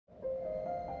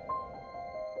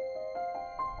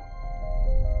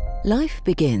Life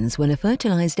begins when a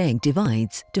fertilized egg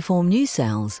divides to form new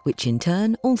cells, which in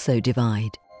turn also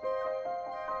divide.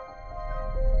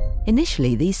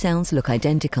 Initially, these cells look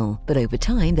identical, but over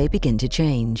time they begin to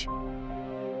change.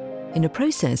 In a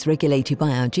process regulated by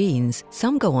our genes,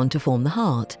 some go on to form the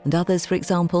heart, and others, for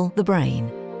example, the brain.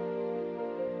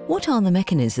 What are the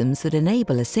mechanisms that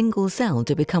enable a single cell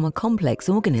to become a complex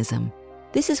organism?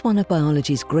 This is one of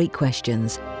biology's great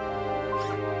questions,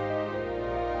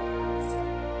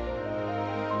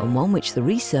 and one which the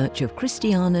research of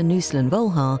Christiane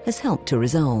Nüsslein-Volhard has helped to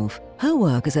resolve. Her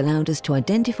work has allowed us to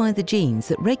identify the genes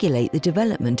that regulate the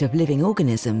development of living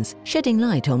organisms, shedding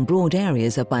light on broad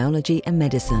areas of biology and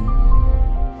medicine.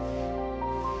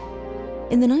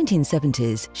 In the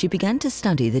 1970s, she began to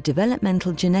study the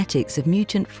developmental genetics of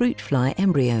mutant fruit fly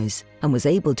embryos and was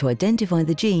able to identify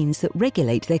the genes that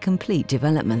regulate their complete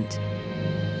development.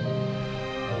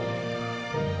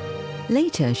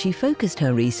 Later, she focused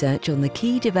her research on the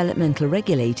key developmental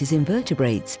regulators in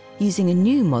vertebrates using a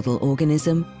new model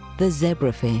organism, the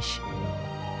zebrafish.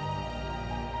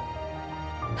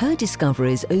 Her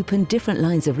discoveries opened different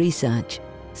lines of research,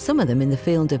 some of them in the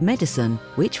field of medicine,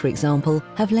 which, for example,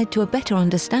 have led to a better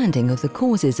understanding of the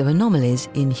causes of anomalies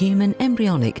in human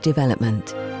embryonic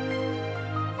development.